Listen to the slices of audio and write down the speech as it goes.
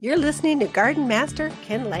You're listening to Garden Master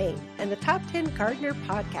Ken Lain and the Top 10 Gardener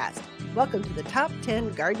Podcast. Welcome to the Top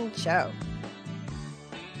 10 Garden Show.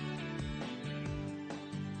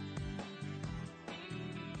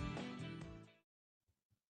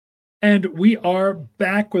 And we are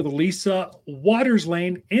back with Lisa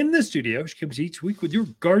Waters-Lain in the studio. She comes each week with your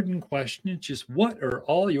garden question. It's just, what are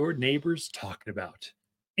all your neighbors talking about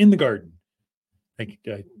in the garden? I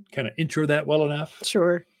kind of intro that well enough.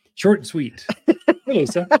 Sure. Short and sweet. Hey,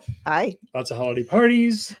 Lisa. Hi. Lots of holiday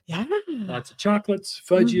parties. Yeah. Lots of chocolates,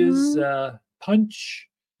 fudges, punch.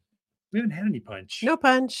 We haven't had any punch. No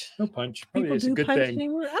punch. No punch. Probably People is a do good punch thing.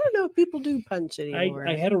 anymore. I don't know if people do punch anymore.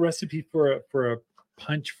 I had a recipe for a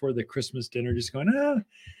punch for the Christmas dinner, just going,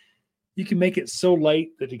 you can make it so light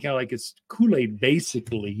that it kind of like it's Kool-Aid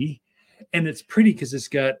basically. And it's pretty because it's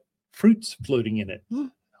got fruits floating in it.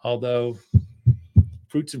 Although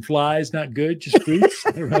fruits and flies, not good, just fruits.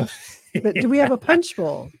 I don't know. But do we have a punch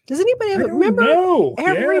bowl? Does anybody have I it? don't Remember, know.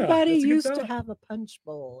 everybody Yeah, that's a good used to thought. have a punch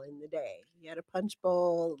bowl in the day. You had a punch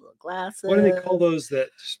bowl, little glasses. What do they call those? That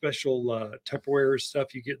special Tupperware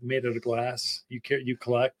stuff you get made out of glass? You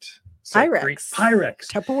collect It's like Pyrex. Pyrex.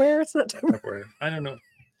 Tupperware? It's not Tupperware. Tupperware. I don't know.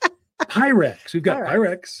 Pyrex. We've got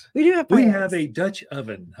Pyrex. We do have Pyrex. We have a Dutch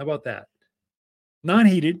oven. How about that?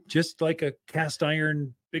 Non-heated, just like a cast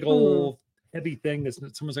iron, big old heavy thing that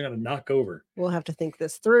someone's going to knock over. We'll have to think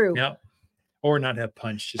this through. Yeah. Or not have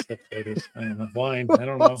punch, just have potatoes. I don't know. Wine. I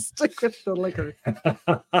don't know. Stick with the liquor.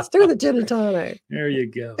 Stick with the gin and tonic. There you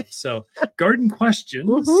go. So, garden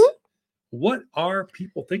questions. Mhm. What are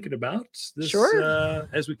people thinking about this Sure.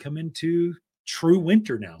 as we come into true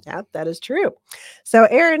winter now? Yeah, that is true. So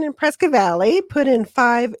Aaron in Prescott Valley put in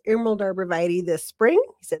 5 emerald arborvitae this spring.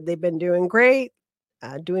 He said they've been doing great,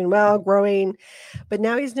 doing well, growing, but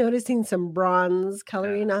now he's noticing some bronze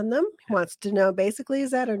coloring on them. He wants to know, basically, is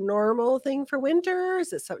that a normal thing for winter? Or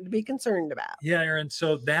is it something to be concerned about? Yeah, Aaron.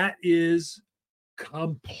 So that is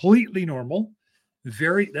completely normal.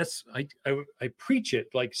 I preach it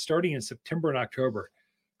like starting in September and October.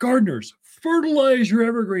 Gardeners, fertilize your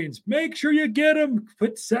evergreens. Make sure you get them.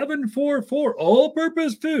 Put 744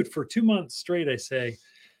 all-purpose food for 2 months straight. I say,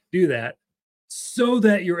 do that so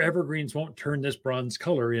that your evergreens won't turn this bronze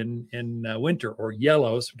color in winter, or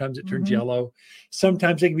yellow. Sometimes it turns yellow.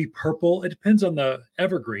 Sometimes they can be purple. It depends on the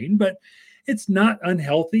evergreen, but it's not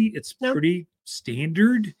unhealthy. It's pretty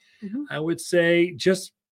standard. I would say,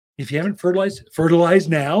 just if you haven't fertilize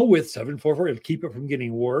now with 744. It'll keep it from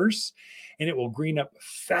getting worse, and it will green up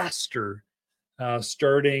faster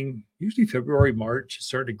starting usually February, March. It's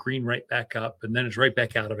starting to green right back up, and then it's right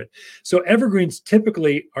back out of it. So evergreens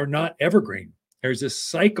typically are not evergreen. There's a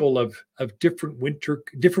cycle of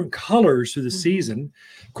different colors through the season.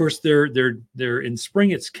 Of course, they're in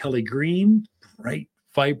spring. It's Kelly green, bright,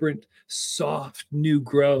 vibrant, soft, new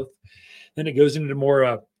growth. Then it goes into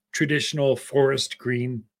more traditional forest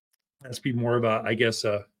green. That's be more of I'm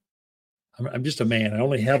just a man. I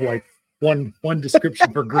only have like one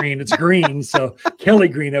description for green. It's green. So Kelly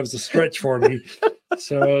green, that was a stretch for me.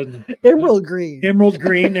 So Emerald green. Emerald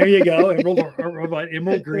green. There you go.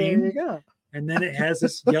 Emerald green. There you go. And then it has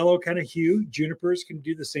this yellow kind of hue. Junipers can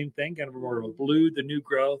do the same thing, kind of more of a blue, the new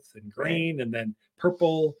growth, and green, and then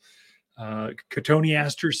purple.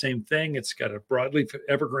 Cotoneaster, same thing. It's got a broadleaf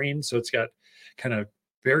evergreen, so it's got kind of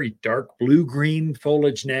very dark blue-green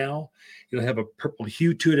foliage now. It'll have a purple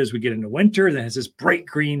hue to it as we get into winter, and then it has this bright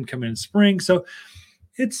green coming in spring. So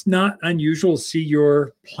it's not unusual to see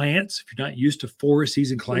your plants, if you're not used to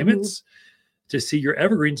 4-season climates, to see your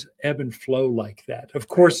evergreens ebb and flow like that. Of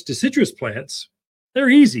course, deciduous plants, they're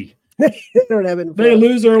easy. They don't ebb and flow. They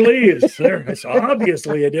lose their leaves. It's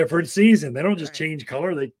obviously a different season. They don't just change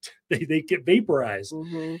color. They get vaporized.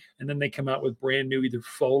 And then they come out with brand new either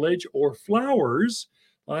foliage or flowers.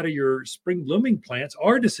 A lot of your spring blooming plants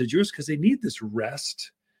are deciduous because they need this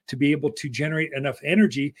rest to be able to generate enough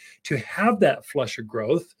energy to have that flush of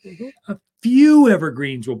growth. A few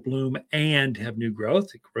evergreens will bloom and have new growth,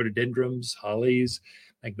 like rhododendrons, hollies,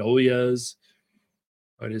 magnolias.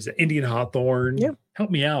 What is it? Indian hawthorn. Yeah. Help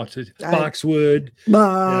me out. Boxwood.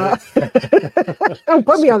 Don't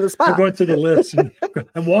put me on the spot. I'm going through the list.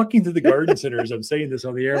 I'm walking through the garden centers. I'm saying this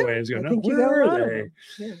on the airwaves. Going, where are they?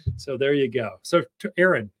 Yeah. So there you go. So to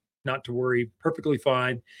Aaron, not to worry, perfectly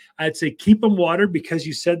fine. I'd say keep them watered because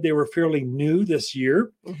you said they were fairly new this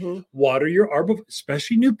year. Water your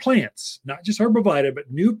especially new plants, not just arborvitae,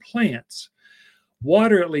 but new plants.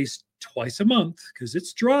 Water at least twice a month because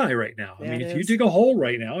it's dry right now. I mean, if you dig a hole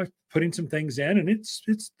right now, putting some things in, and it's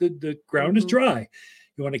the ground is dry.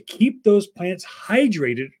 You want to keep those plants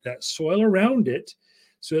hydrated, that soil around it,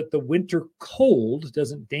 so that the winter cold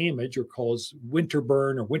doesn't damage or cause winter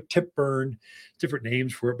burn or tip burn, different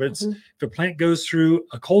names for it. But it's, if a plant goes through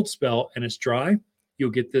a cold spell and it's dry,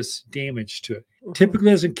 you'll get this damage to it.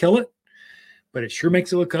 Typically doesn't kill it, but it sure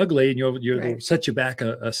makes it look ugly, and you'll set you back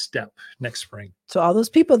a step next spring. So all those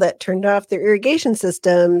people that turned off their irrigation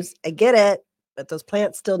systems, I get it, but those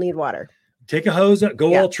plants still need water. Take a hose up,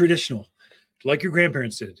 go all traditional, like your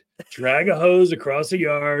grandparents did. Drag a hose across the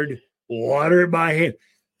yard, water it by hand.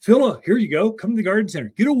 Here you go. Come to the garden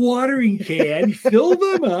center. Get a watering can, fill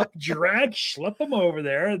them up, schlep them over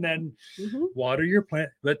there, and then water your plant.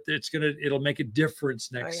 But it'll make a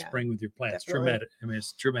difference next spring with your plants. Definitely. Dramatic. I mean,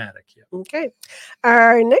 it's dramatic. Yeah. Okay.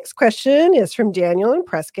 Our next question is from Daniel in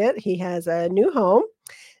Prescott. He has a new home.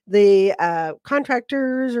 The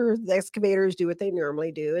contractors or the excavators do what they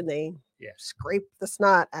normally do, and they scrape the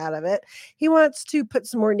snot out of it. He wants to put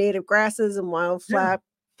some more native grasses and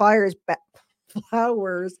wildflowers back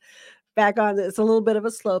on. It's a little bit of a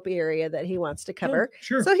slopey area that he wants to cover.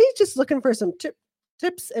 Sure. So he's just looking for some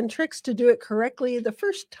tips and tricks to do it correctly the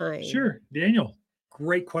first time. Sure. Daniel,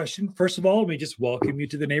 great question. First of all, let me just welcome you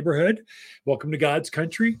to the neighborhood. Welcome to God's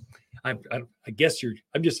country. I guess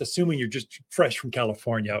I'm just assuming you're just fresh from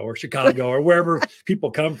California or Chicago or wherever people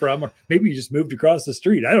come from, or maybe you just moved across the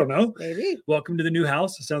street. I don't know. Maybe. Welcome to the new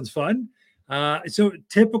house. It sounds fun. So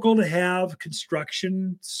typical to have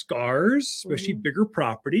construction scars, especially bigger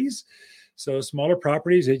properties. So smaller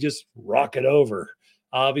properties, they just rock it over.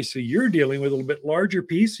 Obviously, you're dealing with a little bit larger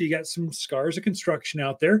piece. So you got some scars of construction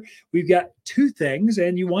out there. We've got two things,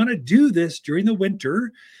 and you want to do this during the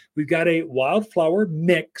winter. We've got a wildflower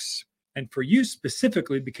mix. And for you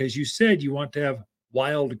specifically, because you said you want to have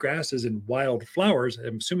wild grasses and wild flowers,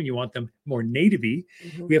 I'm assuming you want them more native-y.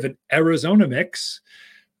 We have an erosion mix.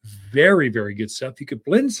 Very, very good stuff. You could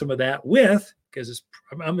blend some of that with, because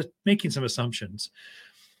I'm making some assumptions.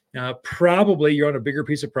 Probably you're on a bigger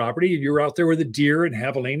piece of property and you're out there where the deer and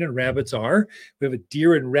javelina and rabbits are. We have a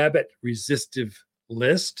deer and rabbit resistive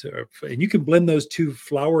list, and you can blend those two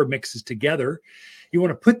flower mixes together. You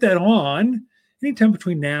want to put that on anytime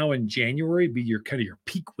between now and January, be your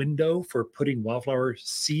peak window for putting wildflower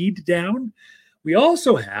seed down. We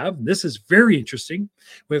also have, this is very interesting,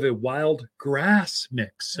 we have a wild grass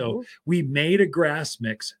mix. So we made a grass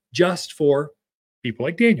mix just for people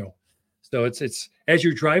like Daniel. So it's as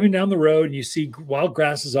you're driving down the road and you see wild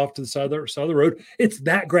grasses off to the side of the road, it's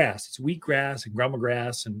that grass. It's wheatgrass and grama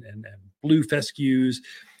grass and blue fescues.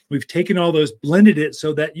 We've taken all those, blended it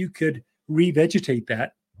so that you could revegetate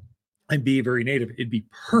that and be very native. It'd be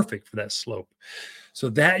perfect for that slope. So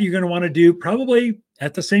that you're going to want to do probably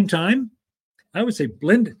at the same time. I would say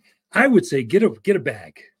blend. I would say get a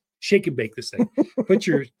bag, shake and bake this thing. Put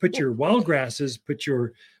your wild grasses, put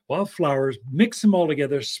your wildflowers, mix them all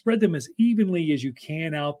together, spread them as evenly as you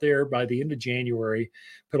can out there by the end of January.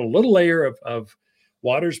 Put a little layer of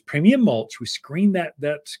Water's premium mulch. We screen that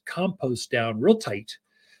compost down real tight.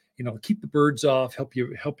 Keep the birds off, help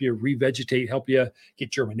you revegetate, help you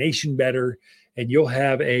get germination better, and you'll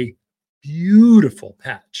have a beautiful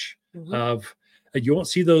patch of. You won't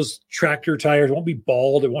see those tractor tires. It won't be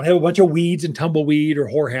bald. It won't have a bunch of weeds and tumbleweed or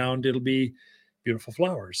horehound. It'll be beautiful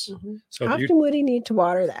flowers. So how often would he need to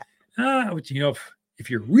water that? If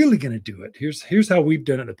you're really going to do it, here's how we've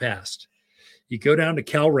done it in the past. You go down to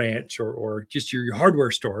Cal Ranch or just your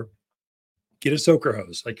hardware store, get a soaker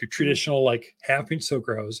hose, like your traditional, like half-inch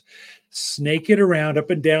soaker hose, snake it around up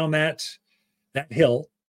and down that hill,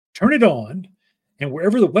 turn it on, and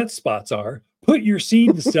wherever the wet spots are, put your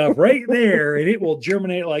seed and stuff right there, and it will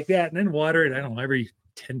germinate like that, and then water it, I don't know, every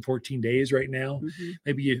 10, 14 days right now.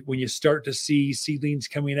 Maybe when you start to see seedlings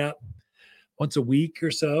coming up once a week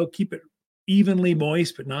or so, keep it evenly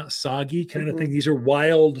moist but not soggy kind of thing. These are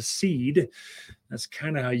wild seed. That's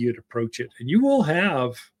kind of how you'd approach it. And you'll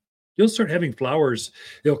start having flowers.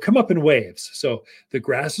 They'll come up in waves. So the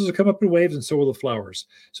grasses will come up in waves, and so will the flowers.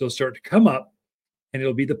 So it'll start to come up, and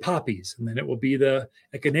it'll be the poppies, and then it will be the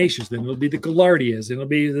echinaceas, then it'll be the gaillardias, and it'll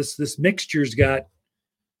be this mixture's got,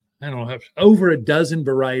 I don't know, over a dozen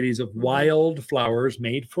varieties of wild flowers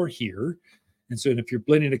made for here. And so if you're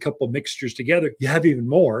blending a couple of mixtures together, you have even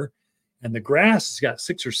more. And the grass has got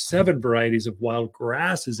 6 or 7 varieties of wild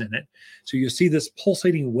grasses in it. So you'll see this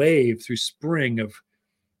pulsating wave through spring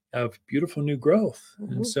of beautiful new growth.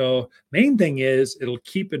 And so main thing is it'll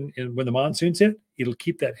keep when the monsoons hit, it'll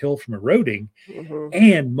keep that hill from eroding.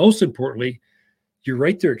 And most importantly, you're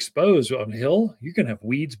right there exposed on a hill. You're going to have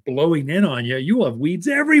weeds blowing in on you. You will have weeds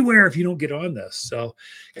everywhere if you don't get on this. So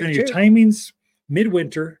your timing's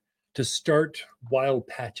midwinter to start wild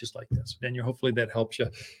patches like this. Then hopefully that helps you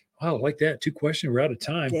Wow, like that. 2 questions. We're out of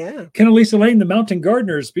time. Yeah. Ken and Lisa Lain, the Mountain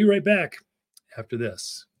Gardeners. Be right back after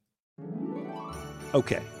this.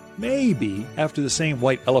 Okay, maybe after the same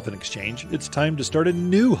white elephant exchange, it's time to start a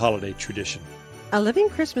new holiday tradition. A living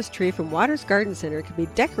Christmas tree from Waters Garden Center can be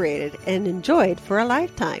decorated and enjoyed for a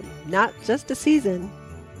lifetime, not just a season.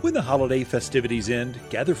 When the holiday festivities end,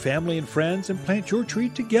 gather family and friends and plant your tree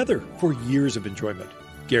together for years of enjoyment.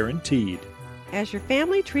 Guaranteed. As your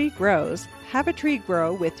family tree grows, have a tree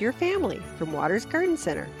grow with your family from Waters Garden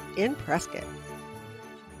Center in Prescott.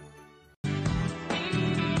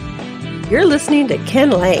 You're listening to Ken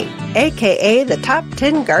Lain, aka the Top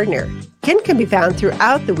 10 Gardener. Ken can be found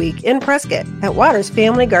throughout the week in Prescott at Waters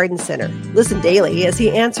Family Garden Center. Listen daily as he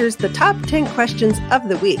answers the top 10 questions of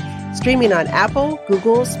the week, streaming on Apple,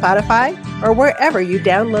 Google, Spotify, or wherever you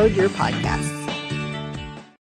download your podcasts.